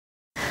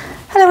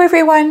Hello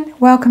everyone,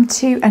 welcome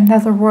to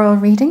another royal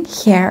reading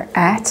here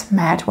at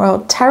Mad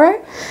World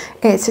Tarot.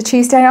 It's a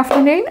Tuesday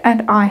afternoon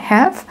and I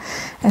have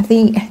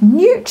the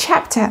new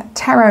chapter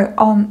tarot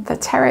on the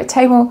tarot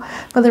table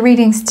for the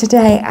readings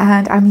today,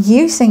 and I'm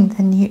using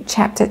the new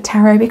chapter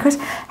tarot because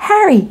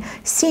Harry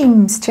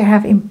seems to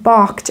have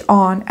embarked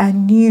on a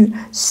new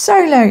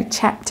solo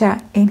chapter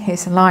in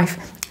his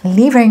life,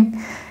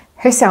 leaving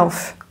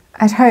herself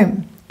at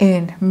home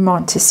in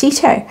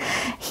Montecito.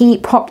 He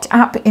popped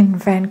up in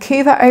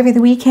Vancouver over the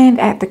weekend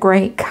at the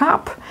Grey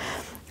Cup.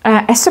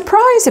 A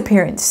surprise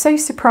appearance, so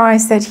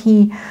surprised that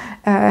he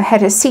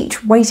had a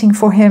seat waiting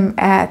for him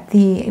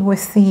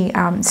with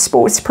the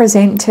sports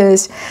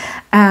presenters,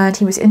 and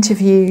he was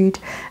interviewed.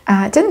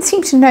 Didn't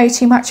seem to know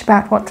too much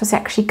about what was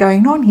actually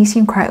going on. He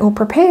seemed quite well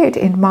prepared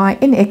in my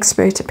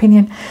inexpert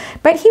opinion,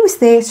 but he was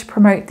there to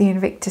promote the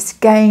Invictus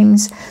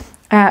Games,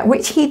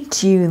 which he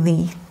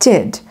duly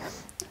did.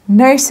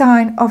 No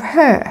sign of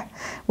her,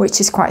 which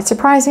is quite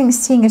surprising,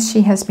 seeing as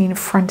she has been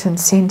front and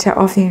centre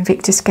of the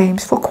Invictus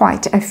Games for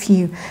quite a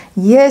few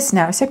years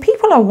now. So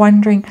people are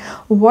wondering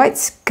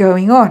what's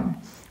going on.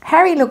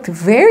 Harry looked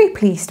very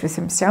pleased with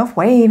himself,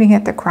 waving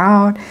at the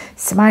crowd,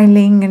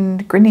 smiling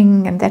and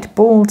grinning, and that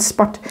bald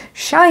spot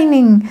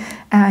shining.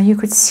 You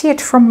could see it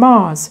from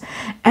Mars.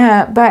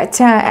 But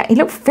he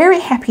looked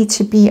very happy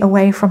to be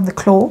away from the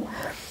claw.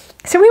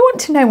 So we want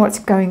to know what's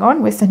going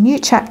on with the new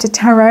chapter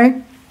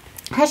tarot.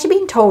 Has she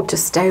been told to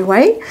stay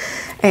away?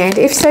 And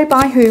if so,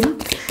 by whom?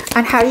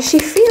 And how does she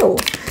feel?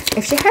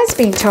 If she has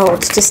been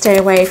told to stay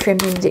away from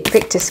the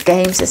Invictus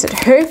Games, is it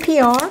her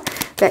PR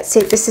that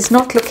said this is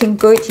not looking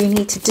good, you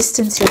need to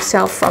distance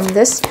yourself from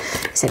this?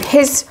 Is it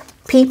his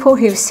people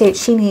who've said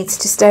she needs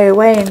to stay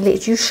away and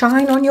let you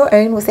shine on your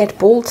own with that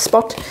bald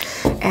spot,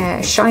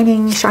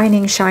 shining,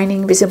 shining,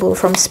 shining, visible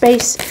from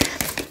space?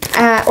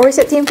 Or is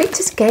it the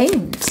Invictus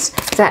Games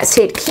that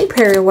said keep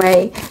her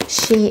away?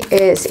 She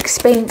is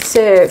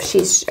expensive,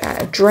 she's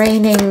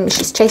draining,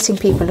 she's chasing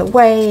people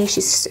away,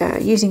 she's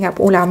using up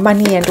all our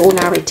money and all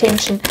our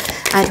attention,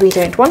 and we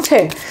don't want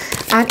her.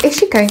 And is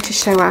she going to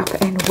show up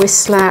in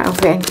Whistler or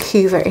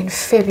Vancouver in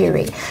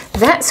February?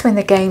 That's when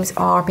the games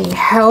are being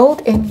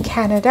held in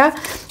Canada.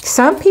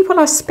 Some people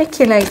are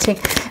speculating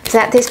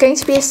that there's going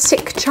to be a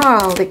sick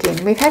child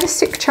again. We've had a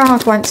sick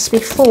child once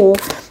before,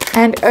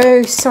 and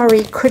oh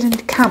sorry,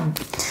 couldn't come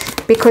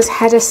because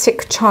had a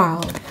sick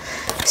child.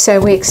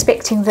 So we're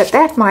expecting that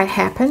that might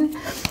happen,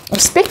 or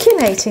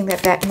speculating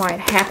that that might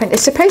happen.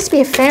 It's supposed to be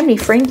a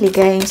family-friendly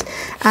games,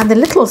 and the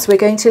littles were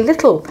going to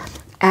little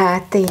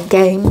at the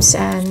games,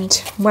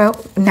 and well,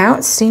 now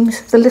it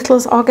seems the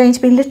littles are going to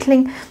be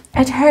littling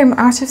at home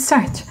out of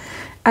sight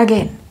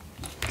again.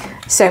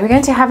 So we're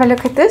going to have a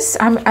look at this.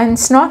 I'm in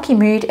snarky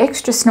mood,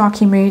 extra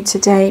snarky mood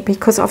today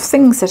because of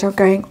things that are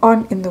going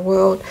on in the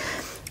world.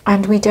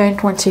 And we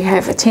don't want to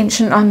have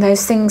attention on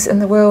those things in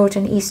the world,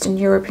 in Eastern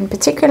Europe in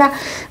particular.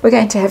 We're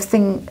going to have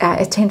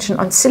attention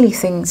on silly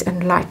things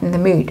and lighten the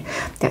mood.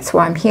 That's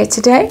why I'm here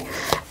today.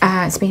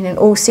 It's been an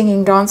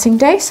all-singing, dancing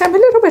day, so I'm a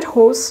little bit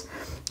hoarse,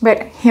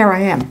 but here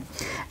I am.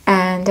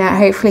 And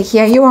hopefully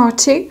here you are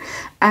too.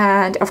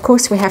 And of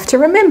course we have to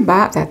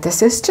remember that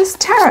this is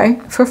just tarot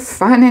for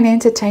fun and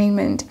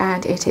entertainment,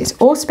 and it is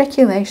all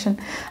speculation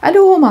and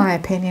all my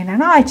opinion,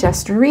 and I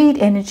just read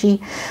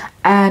energy.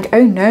 And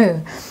oh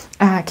no,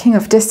 King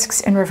of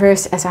Discs in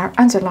reverse as our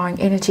underlying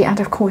energy. And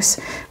of course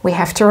we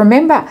have to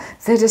remember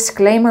the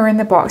disclaimer in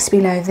the box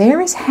below.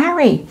 There is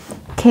Harry,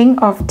 King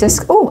of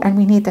Discs. Oh, and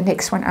we need the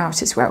next one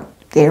out as well.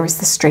 There is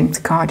the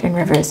Strength card in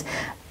reverse.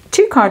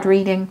 2-card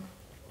reading,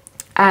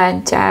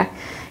 and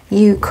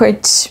you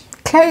could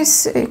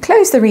close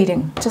the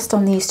reading just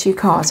on these 2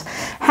 cards.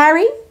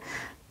 Harry,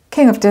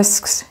 King of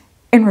Discs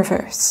in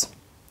reverse.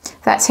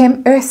 That's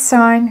him, earth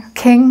sign,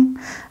 king.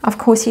 Of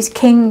course he's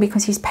king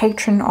because he's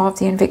patron of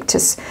the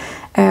Invictus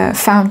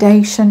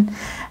Foundation.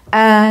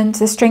 And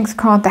the Strength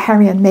card, the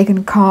Harry and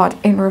Meghan card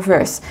in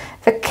reverse.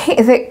 The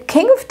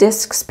King of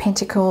Discs,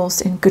 Pentacles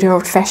in good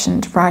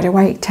old-fashioned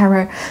Rider-Waite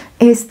tarot,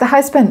 is the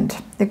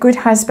husband, the good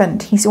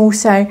husband. He's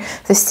also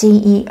the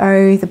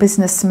CEO, the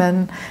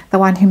businessman, the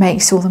one who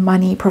makes all the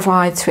money,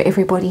 provides for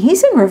everybody.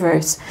 He's in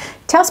reverse.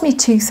 It tells me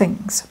 2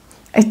 things.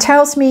 It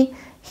tells me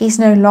he's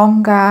no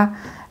longer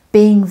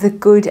being the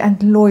good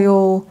and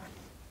loyal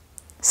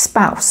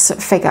spouse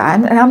figure,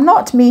 and I'm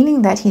not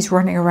meaning that he's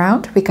running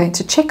around. We're going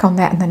to check on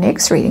that in the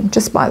next reading,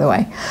 just by the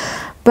way.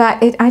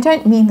 But I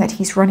don't mean that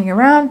he's running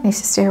around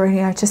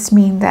necessarily. I just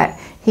mean that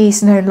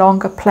he's no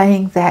longer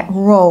playing that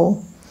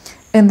role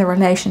in the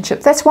relationship.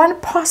 That's one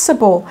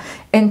possible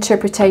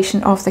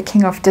interpretation of the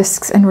King of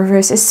Discs in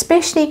reverse,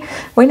 especially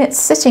when it's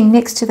sitting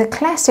next to the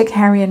classic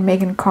Harry and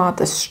Meghan card,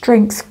 the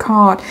Strength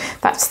card.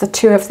 That's the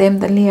 2 of them,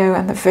 the Leo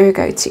and the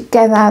Virgo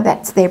together.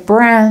 That's their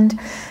brand.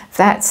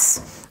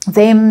 That's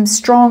them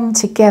strong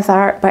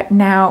together, but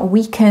now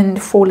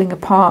weakened, falling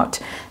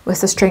apart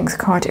with the Strength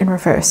card in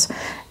reverse.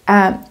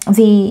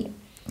 The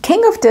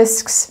King of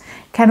Discs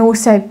can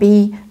also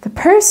be the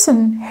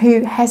person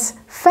who has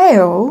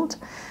failed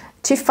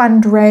to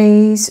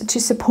fundraise, to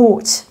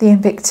support the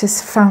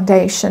Invictus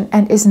Foundation,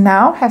 and is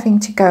now having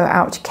to go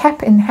out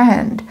cap in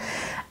hand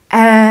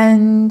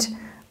and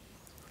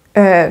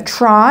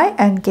try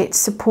and get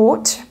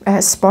support,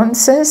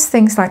 sponsors,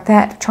 things like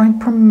that, try and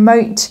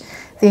promote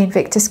the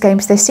Invictus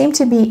Games. They seem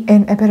to be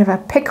in a bit of a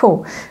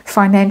pickle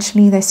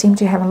financially. They seem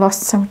to have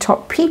lost some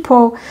top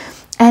people,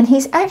 and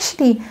he's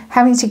actually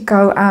having to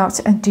go out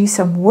and do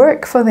some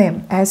work for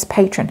them as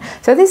patron.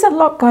 So there's a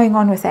lot going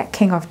on with that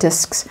King of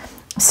Discs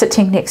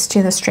sitting next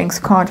to the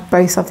Strength card,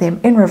 both of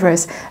them in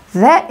reverse.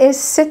 That is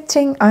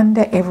sitting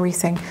under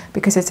everything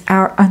because it's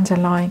our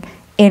underlying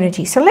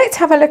energy. So let's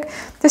have a look at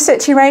the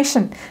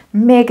situation.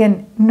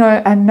 Meghan,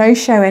 a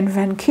no-show in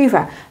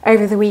Vancouver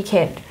over the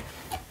weekend.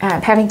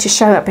 Having to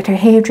show up at her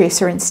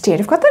hairdresser instead.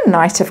 I've got the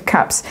Knight of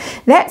Cups.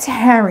 That's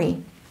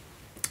Harry.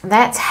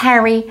 That's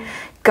Harry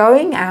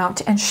going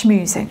out and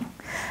schmoozing.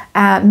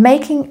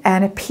 Making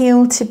an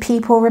appeal to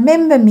people.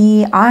 Remember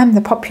me, I'm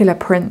the popular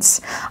prince.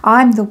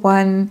 I'm the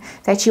one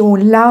that you all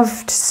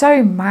loved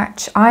so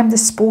much. I'm the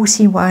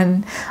sporty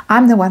one.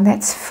 I'm the one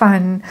that's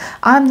fun.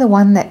 I'm the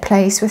one that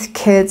plays with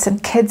kids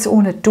and kids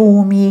all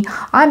adore me.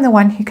 I'm the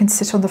one who can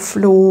sit on the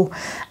floor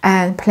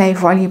and play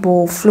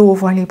volleyball, floor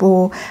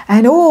volleyball,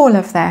 and all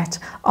of that.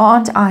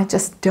 Aren't I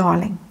just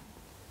darling?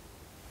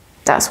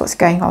 That's what's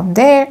going on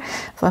there.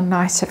 The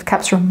Knight of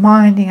Cups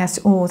reminding us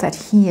all that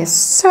he is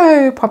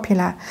so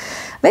popular.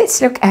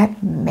 Let's look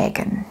at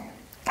Meghan.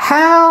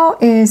 How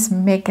is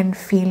Meghan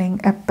feeling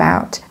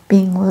about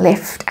being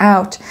left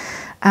out?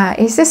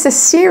 Is this a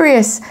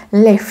serious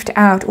left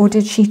out, or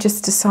did she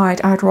just decide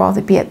I'd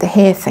rather be at the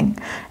hair thing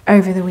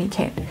over the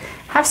weekend?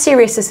 How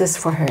serious is this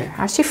for her?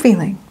 How's she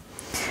feeling?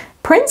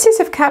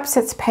 Princess of Cups,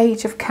 that's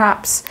Page of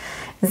Cups.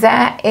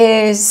 That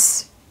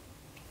is,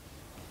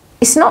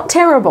 it's not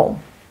terrible.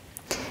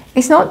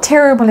 It's not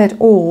terrible at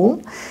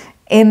all,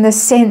 in the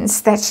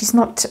sense that she's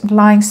not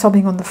lying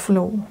sobbing on the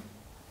floor.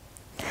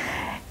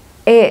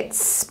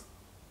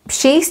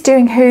 She's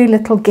doing her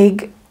little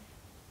gig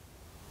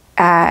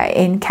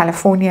in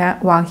California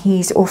while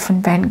he's off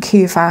in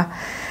Vancouver.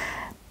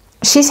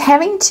 She's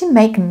having to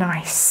make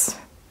nice.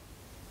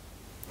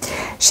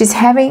 She's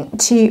having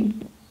to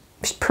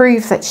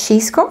prove that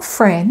she's got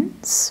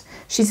friends.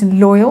 She's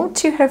loyal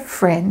to her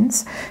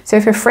friends. So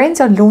if her friends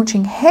are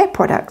launching hair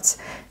products,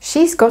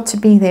 she's got to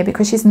be there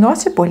because she's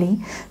not a bully.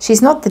 She's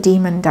not the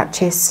Demon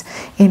Duchess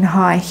in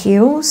high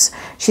heels.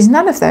 She's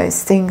none of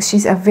those things.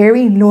 She's a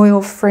very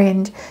loyal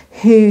friend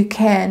who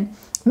can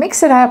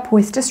mix it up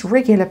with just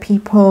regular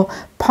people,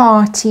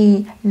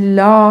 party,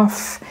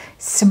 laugh,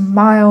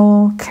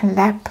 smile,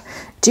 clap,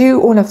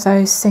 do all of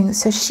those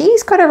things. So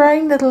she's got her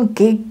own little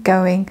gig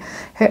going,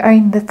 her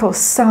own little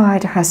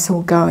side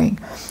hustle going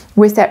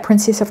with that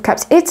Princess of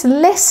Cups. It's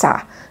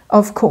lesser,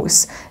 of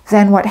course,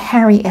 than what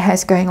Harry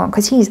has going on,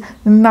 because he's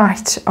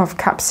Knight of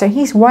Cups. So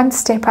he's one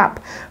step up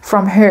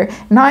from her.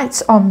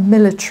 Knights are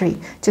military,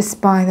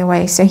 just by the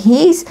way. So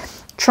he's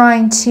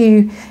trying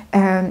to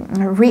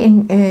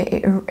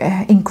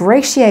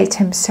ingratiate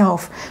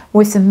himself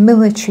with the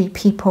military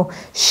people.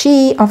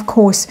 She, of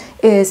course,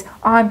 is,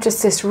 I'm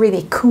just this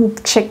really cool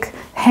chick,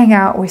 hang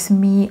out with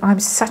me.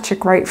 I'm such a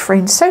great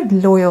friend, so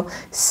loyal,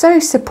 so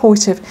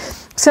supportive.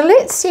 So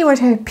let's see what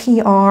her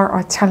PR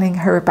are telling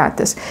her about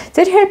this.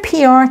 Did her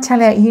PR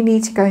tell her you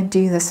need to go and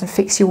do this and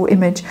fix your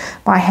image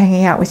by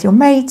hanging out with your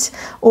mates,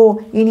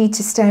 or you need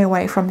to stay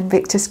away from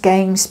Invictus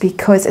Games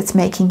because it's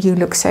making you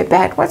look so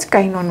bad? What's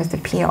going on with the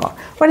PR?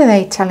 What are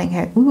they telling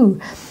her? Ooh,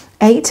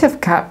 8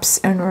 of Cups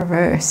in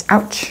reverse.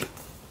 Ouch.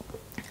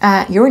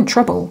 You're in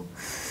trouble.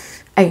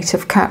 8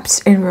 of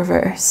Cups in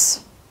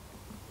reverse.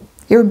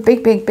 You're in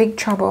big, big, big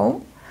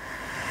trouble.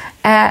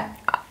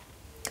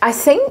 I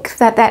think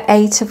that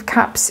 8 of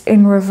Cups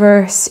in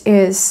reverse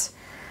is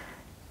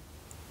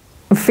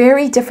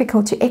very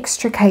difficult to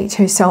extricate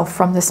herself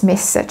from this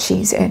mess that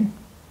she's in.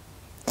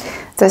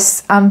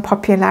 This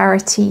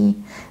unpopularity,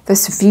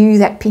 this view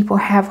that people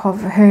have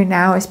of her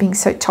now as being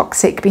so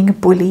toxic, being a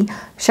bully,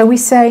 shall we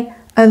say,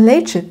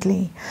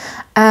 allegedly.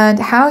 And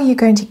how are you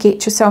going to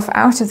get yourself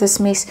out of this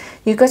mess?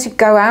 You've got to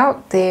go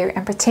out there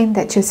and pretend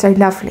that you're so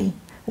lovely,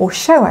 or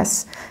show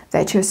us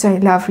that you're so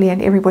lovely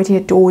and everybody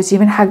adores you,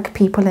 and hug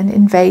people and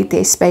invade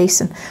their space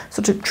and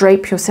sort of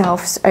drape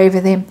yourselves over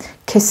them,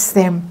 kiss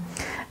them,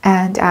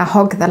 and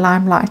hog the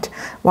limelight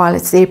while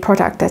it's their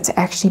product that's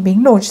actually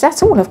being launched.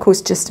 That's all, of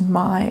course, just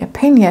my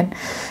opinion.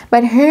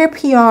 But her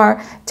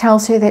PR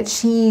tells her that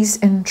she's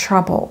in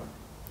trouble.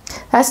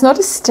 That's not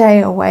a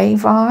stay away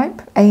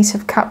vibe. 8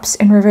 of Cups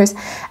in reverse.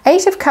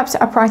 8 of Cups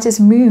upright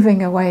is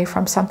moving away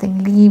from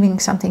something, leaving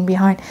something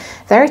behind.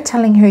 They're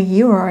telling her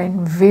you are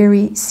in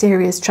very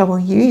serious trouble,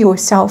 you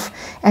yourself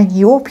and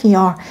your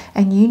PR,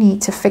 and you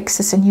need to fix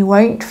this, and you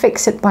won't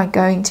fix it by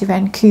going to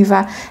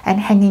Vancouver and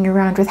hanging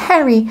around with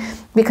Harry,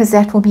 because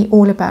that will be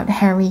all about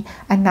Harry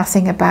and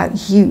nothing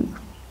about you.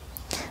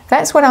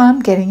 That's what I'm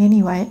getting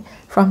anyway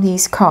from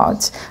these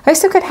cards.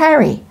 Let's look at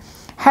Harry.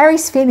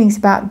 Harry's feelings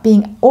about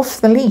being off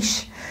the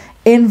leash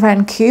in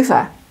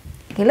Vancouver.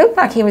 He looked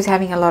like he was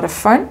having a lot of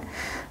fun.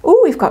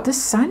 Oh, we've got the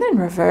Sun in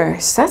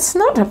reverse. That's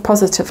not a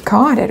positive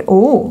card at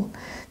all.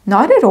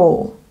 Not at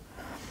all.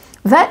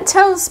 That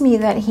tells me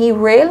that he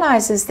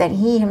realizes that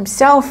he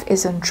himself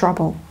is in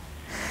trouble.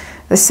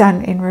 The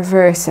Sun in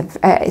reverse.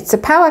 It's a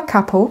power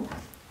couple.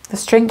 The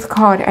Strength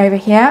card over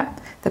here.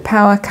 The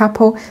power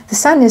couple. The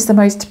Sun is the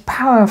most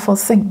powerful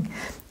thing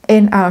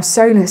in our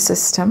solar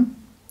system.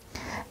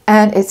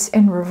 And it's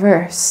in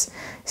reverse.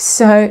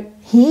 So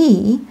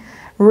he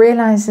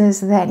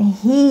realizes that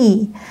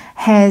he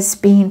has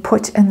been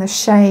put in the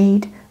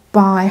shade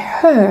by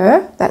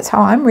her. That's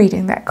how I'm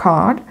reading that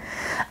card.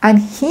 And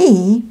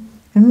he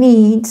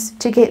needs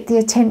to get the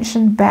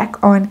attention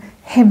back on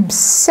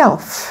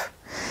himself.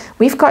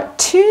 We've got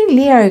 2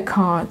 Leo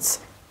cards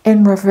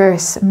in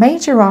reverse,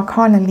 major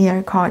arcana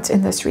Leo cards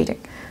in this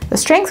reading. The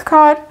Strength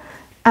card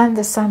and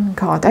the Sun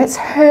card. That's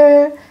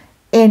her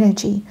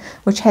energy,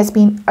 which has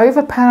been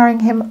overpowering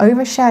him,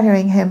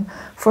 overshadowing him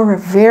for a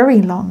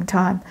very long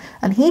time,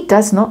 and he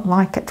does not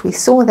like it. We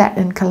saw that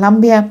in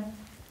Colombia.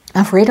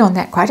 I've read on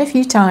that quite a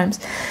few times.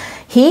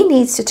 He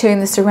needs to turn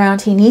this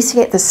around. He needs to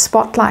get the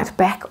spotlight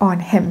back on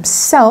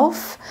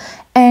himself,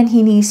 and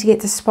he needs to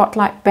get the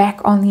spotlight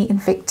back on the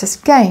Invictus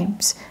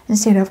Games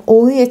instead of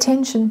all the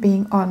attention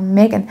being on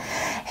Meghan.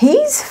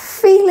 He's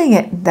feeling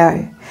it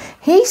though.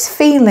 He's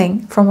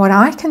feeling, from what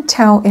I can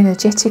tell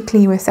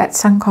energetically with that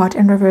Sun card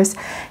in reverse,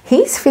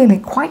 he's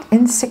feeling quite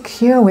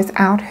insecure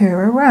without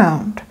her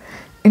around.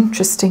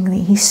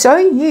 Interestingly, he's so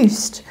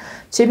used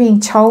to being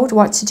told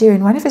what to do.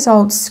 And one of his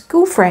old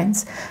school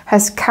friends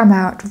has come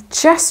out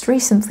just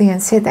recently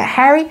and said that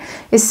Harry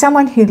is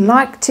someone who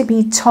liked to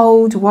be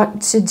told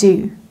what to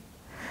do.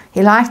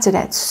 He liked it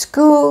at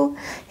school,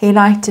 he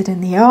liked it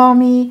in the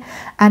army,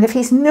 and if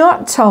he's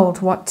not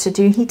told what to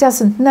do, he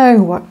doesn't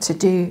know what to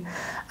do,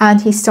 and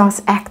he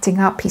starts acting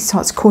up, he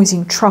starts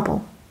causing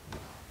trouble.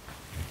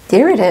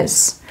 There it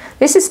is.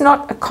 This is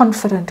not a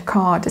confident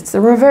card, it's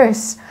the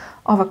reverse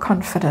of a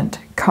confident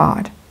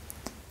card.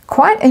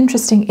 Quite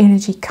interesting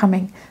energy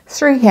coming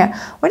through here.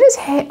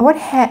 What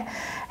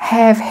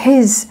have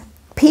his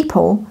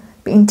people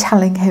been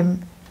telling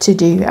him to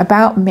do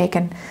about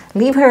Meghan?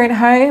 Leave her at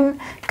home,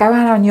 go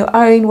out on your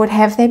own. What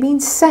have they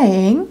been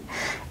saying?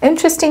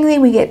 Interestingly,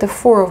 we get the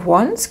 4 of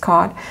Wands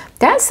card.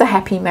 That's the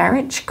happy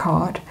marriage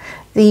card.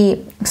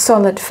 The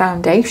solid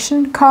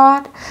foundation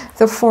card.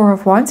 The 4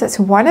 of Wands, that's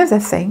one of the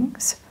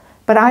things,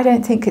 but I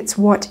don't think it's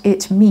what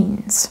it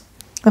means.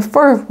 The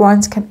 4 of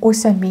Wands can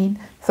also mean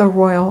the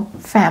royal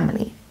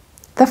family,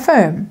 the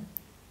firm.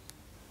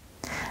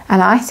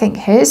 And I think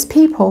his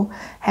people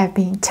have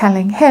been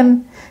telling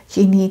him,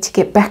 you need to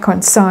get back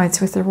on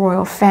sides with the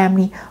royal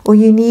family, or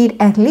you need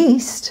at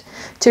least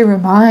to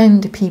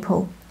remind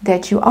people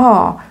that you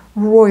are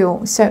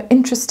royal. So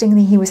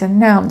interestingly, he was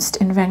announced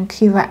in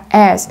Vancouver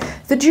as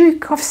the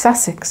Duke of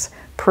Sussex,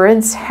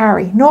 Prince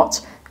Harry,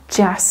 not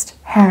just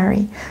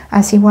Harry,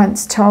 as he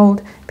once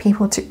told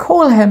people to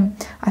call him.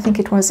 I think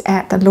it was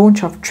at the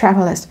launch of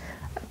Travelers,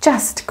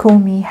 just call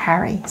me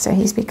Harry. So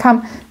he's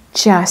become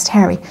just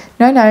Harry.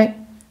 No,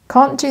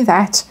 can't do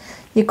that.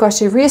 You've got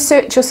to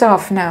reassert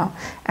yourself now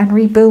and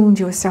rebuild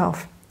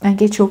yourself and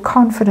get your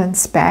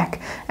confidence back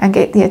and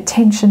get the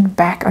attention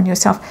back on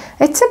yourself.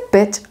 It's a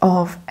bit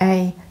of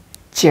a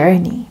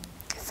journey,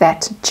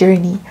 that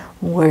journey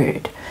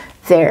word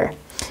there.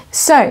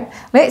 So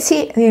let's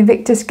see the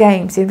Invictus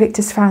Games, the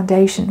Invictus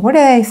Foundation. What do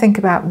they think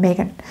about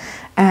Meghan?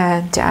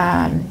 And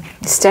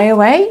stay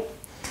away.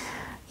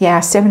 Yeah,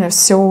 7 of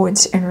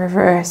Swords in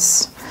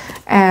reverse.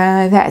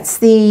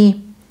 That's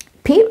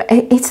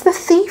it's the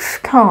thief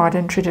card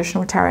in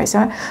traditional tarot.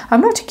 So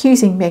I'm not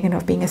accusing Meghan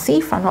of being a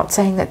thief. I'm not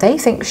saying that they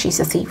think she's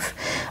a thief,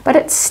 but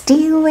it's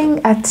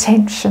stealing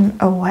attention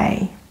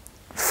away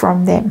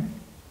from them.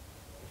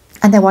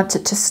 And they want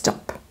it to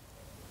stop.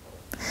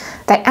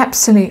 They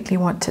absolutely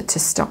want it to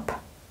stop.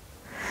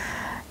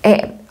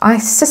 I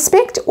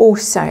suspect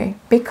also,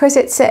 because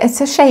it's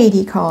a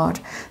shady card,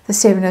 the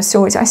 7 of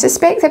Swords, I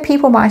suspect that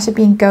people might have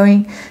been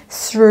going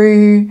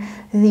through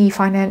the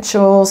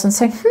financials and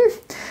saying,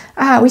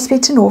 we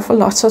spent an awful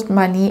lot of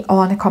money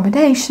on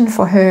accommodation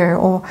for her,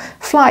 or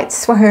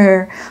flights for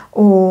her,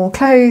 or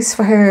clothes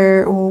for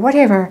her, or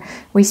whatever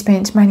we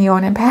spent money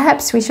on, and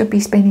perhaps we should be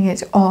spending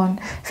it on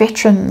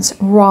veterans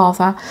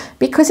rather,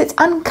 because it's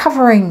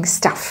uncovering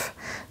stuff,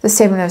 the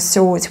 7 of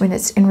Swords, when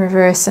it's in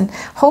reverse, and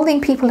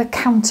holding people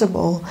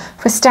accountable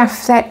for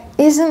stuff that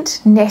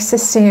isn't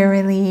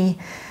necessarily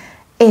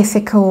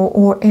ethical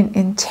or in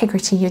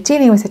integrity. You're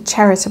dealing with a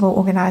charitable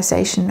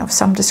organization of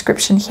some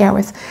description here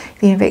with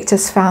the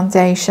Invictus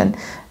Foundation.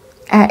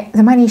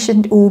 The money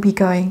shouldn't all be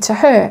going to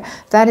her.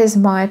 That is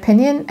my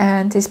opinion,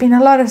 and there's been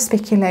a lot of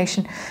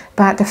speculation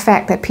about the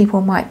fact that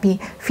people might be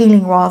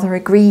feeling rather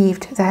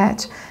aggrieved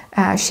that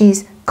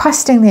she's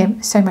costing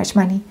them so much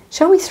money.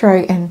 Shall we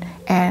throw in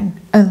an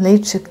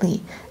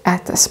allegedly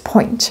at this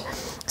point?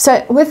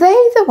 So were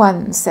they the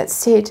ones that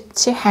said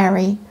to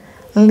Harry,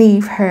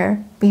 leave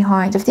her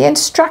behind? If the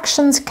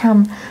instructions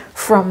come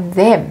from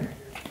them.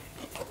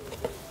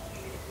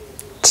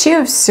 2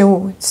 of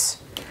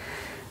Swords.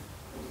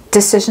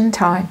 Decision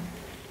time.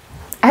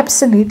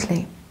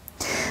 Absolutely.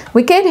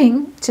 We're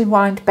getting, to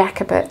wind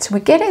back a bit, we're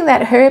getting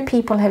that her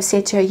people have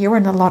said to her, you're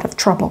in a lot of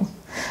trouble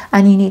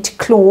and you need to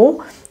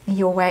claw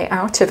your way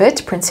out of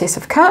it, Princess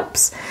of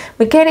Cups.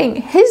 We're getting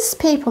his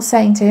people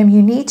saying to him,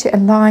 you need to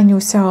align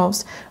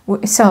yourself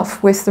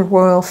with the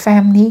royal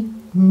family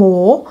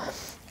more.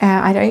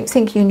 I don't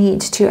think you need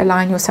to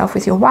align yourself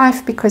with your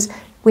wife because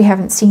we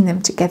haven't seen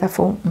them together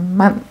for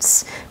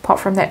months, apart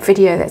from that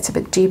video that's a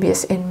bit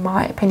dubious in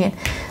my opinion.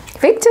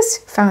 Evictus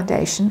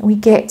Foundation, we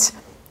get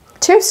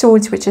Two of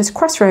Swords, which is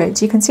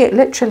crossroads. You can see it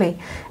literally.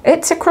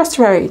 It's a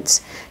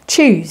crossroads.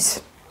 Choose.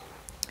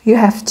 You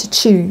have to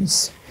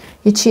choose.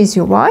 You choose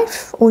your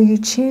wife or you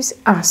choose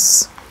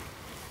us.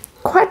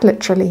 Quite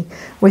literally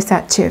with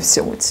that Two of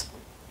Swords.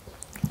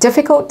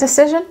 Difficult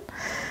decision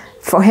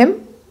for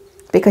him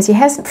because he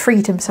hasn't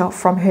freed himself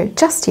from her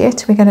just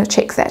yet. We're going to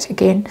check that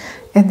again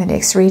in the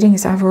next reading,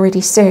 as I've already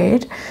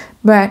said.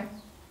 But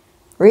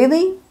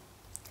really,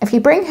 if you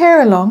bring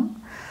her along,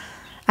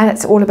 and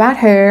it's all about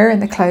her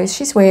and the clothes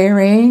she's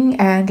wearing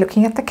and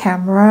looking at the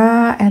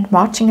camera and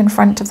marching in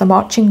front of the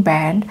marching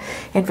band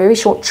in very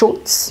short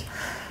shorts,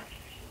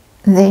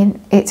 then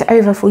it's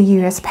over for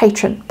you as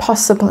patron,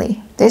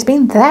 possibly. There's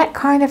been that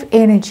kind of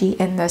energy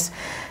in this.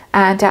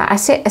 And I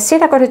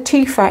said I got a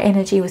twofer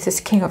energy with this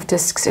King of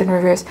Discs in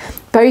reverse.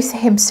 Both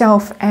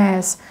himself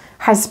as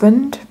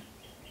husband,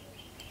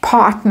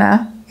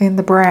 partner in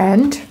the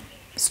brand,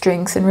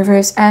 strings in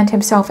reverse, and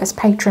himself as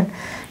patron.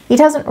 He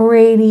hasn't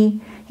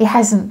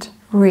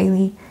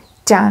really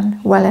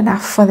done well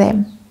enough for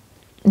them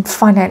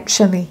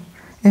financially,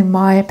 in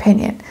my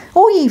opinion,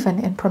 or even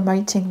in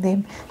promoting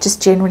them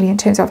just generally in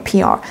terms of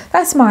PR.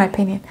 That's my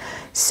opinion.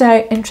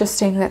 So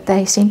interesting that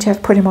they seem to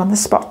have put him on the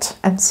spot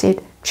and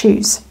said,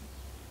 choose.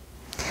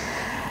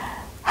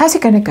 How's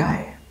it going to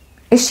go?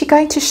 Is she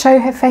going to show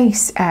her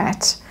face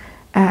at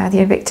the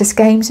Invictus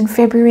Games in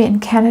February in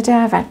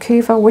Canada,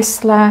 Vancouver,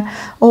 Whistler,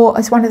 or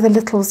is one of the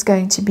littles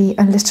going to be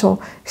a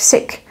little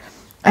sick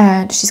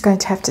and she's going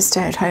to have to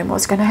stay at home?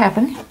 What's going to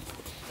happen?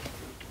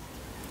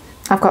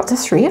 I've got the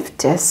Three of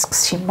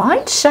Discs. She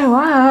might show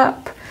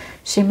up.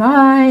 She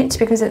might,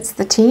 because it's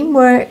the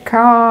teamwork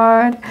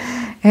card.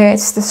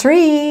 It's the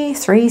three.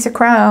 Three's a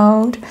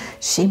crowd.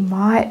 She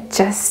might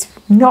just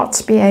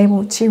not be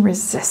able to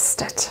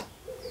resist it.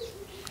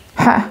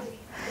 Huh.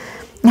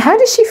 How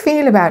does she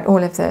feel about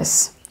all of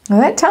this? Well,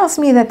 that tells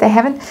me that they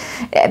haven't...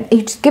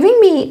 It's giving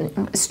me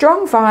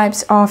strong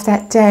vibes of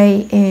that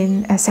day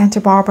in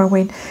Santa Barbara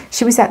when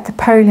she was at the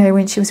polo,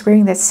 when she was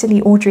wearing that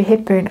silly Audrey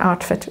Hepburn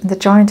outfit and the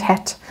giant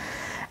hat.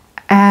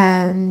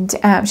 And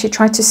she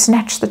tried to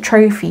snatch the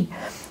trophy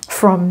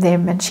from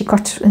them, and she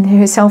got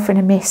herself in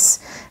a mess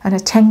and a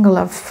tangle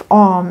of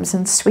arms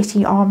and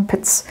sweaty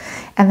armpits.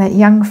 And that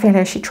young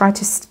fellow, she tried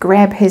to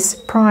grab his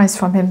prize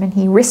from him and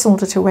he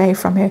wrestled it away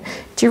from her.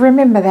 Do you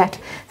remember that?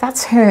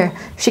 That's her.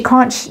 She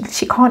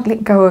can't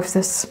let go of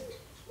this.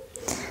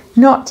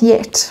 Not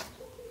yet.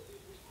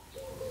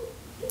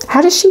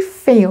 How does she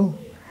feel?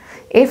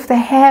 If they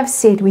have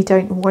said we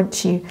don't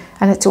want you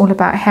and it's all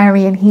about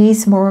Harry and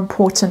he's more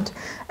important,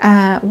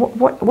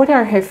 what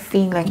are her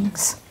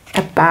feelings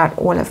about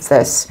all of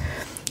this?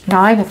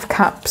 Nine of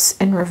Cups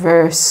in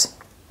reverse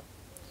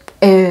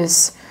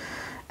is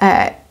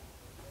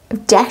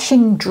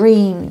dashing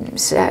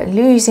dreams,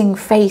 losing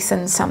faith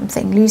in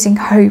something, losing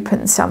hope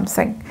in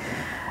something.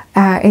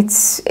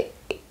 It's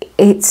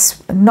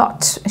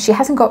not, she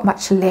hasn't got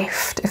much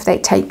left if they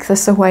take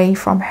this away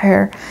from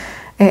her.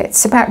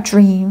 It's about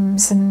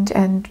dreams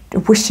and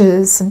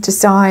wishes and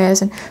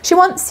desires, and she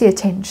wants the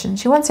attention.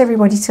 She wants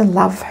everybody to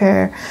love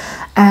her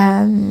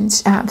and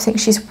think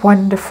she's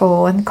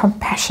wonderful and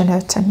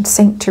compassionate, and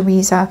Saint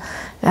Teresa,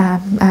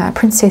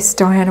 Princess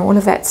Diana, all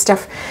of that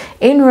stuff.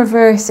 In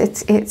reverse,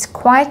 it's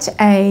quite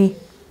a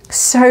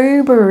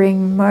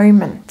sobering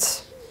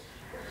moment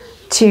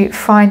to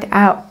find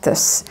out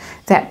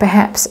that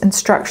perhaps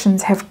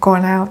instructions have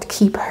gone out,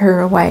 keep her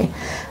away.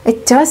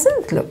 It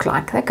doesn't look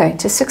like they're going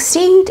to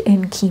succeed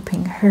in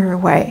keeping her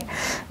away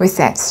with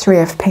that Three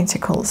of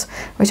Pentacles,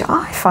 which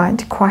I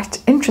find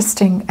quite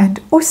interesting and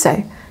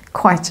also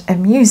quite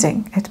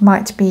amusing. It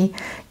might be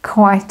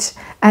quite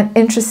an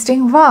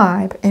interesting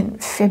vibe in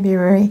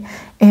February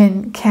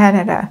in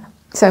Canada.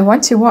 So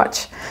one to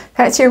watch.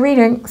 That's your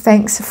reading.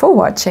 Thanks for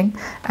watching,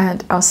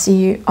 and I'll see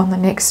you on the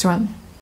next one.